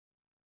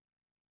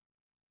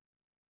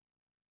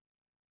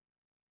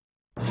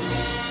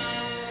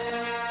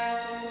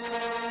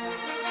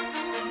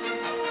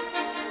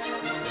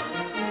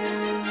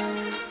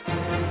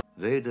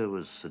Vader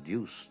was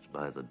seduced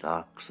by the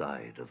dark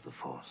side of the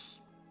Force.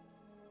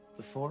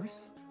 The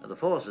Force? And the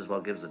Force is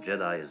what gives the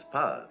Jedi his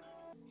power.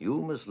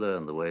 You must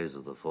learn the ways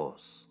of the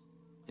Force.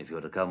 If you're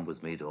to come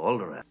with me to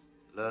Alderaan,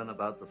 learn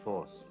about the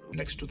Force, Luke.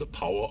 Next to the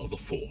power of the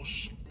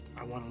Force.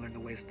 I want to learn the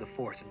ways of the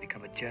Force and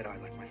become a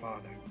Jedi like my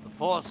father. The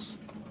Force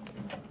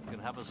can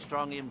have a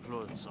strong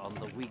influence on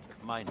the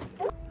weak-minded.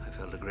 I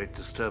felt a great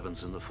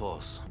disturbance in the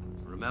Force.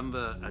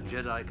 Remember, a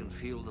Jedi can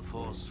feel the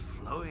Force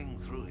flowing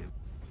through him.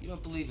 You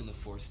don't believe in the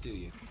Force, do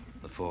you?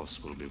 The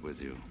Force will be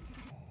with you.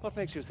 What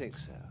makes you think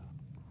so?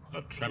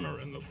 A tremor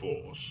in the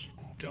Force.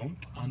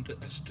 Don't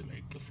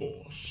underestimate the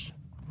Force.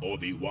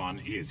 Obi-Wan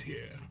is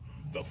here.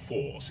 The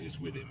Force is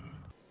with him.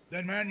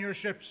 Then man your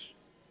ships,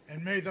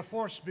 and may the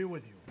Force be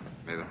with you.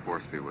 May the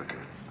Force be with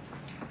you.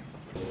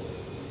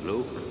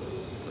 Luke,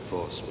 the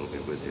Force will be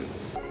with you.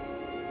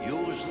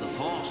 Use the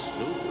Force,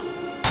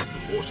 Luke.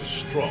 The Force is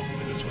strong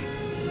in this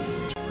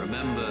one.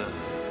 Remember,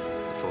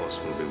 the Force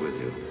will be with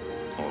you,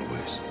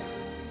 always.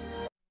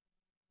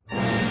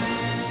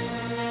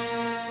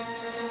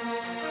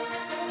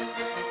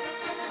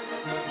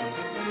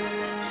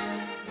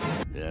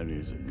 There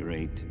is a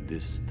great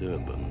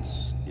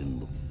disturbance in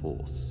the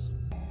Force.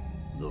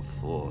 The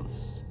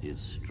Force is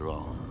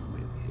strong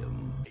with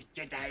him. The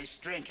Jedi's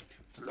strength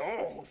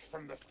flows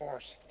from the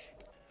Force.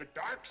 The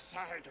dark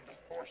side of the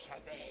Force are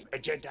they. A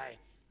Jedi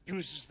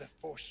uses the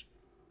Force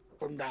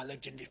for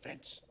knowledge and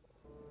defense.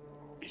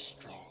 Be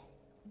strong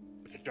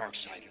with the dark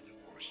side of the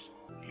Force.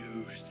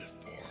 Use the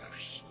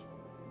Force.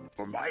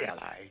 For my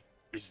ally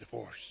is the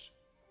Force.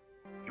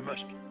 You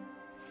must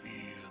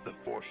feel the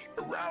Force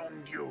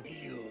around you.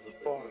 Feel the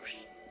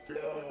Force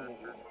flow.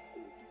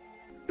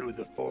 Through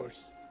the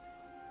Force,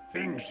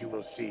 things you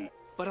will see.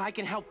 But I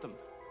can help them.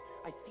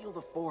 I feel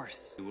the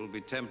Force. You will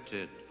be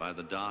tempted by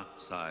the dark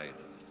side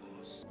of the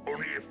Force.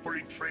 Only a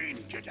fully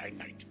trained Jedi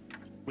Knight,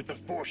 with the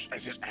Force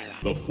as his ally.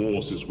 The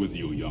Force is with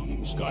you,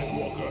 young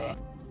Skywalker.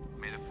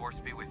 May the Force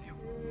be with you.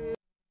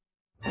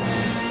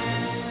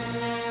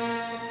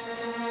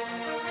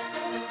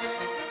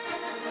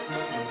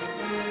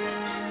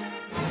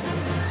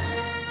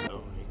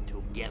 Only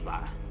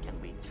together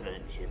can we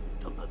turn him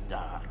to the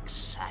dark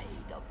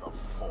side of the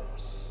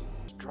Force.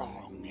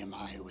 Strong am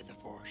I with the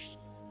Force.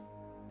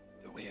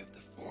 The way of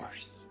the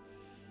Force.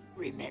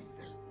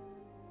 Remember,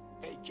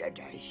 a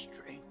Jedi's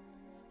strength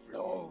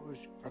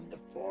flows from the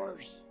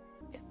Force.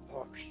 The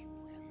Force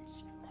will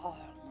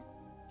strong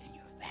in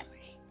your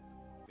family.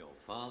 Your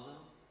father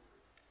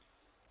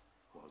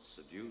was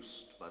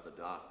seduced by the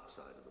dark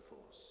side of the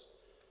Force,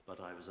 but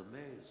I was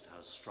amazed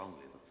how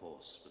strongly the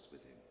Force was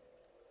with him.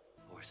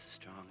 The Force is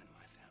strong in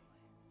my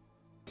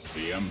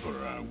family. The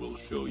Emperor will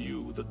show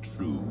you the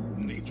true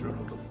nature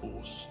of the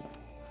Force.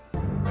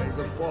 May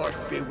the Force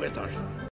be with us.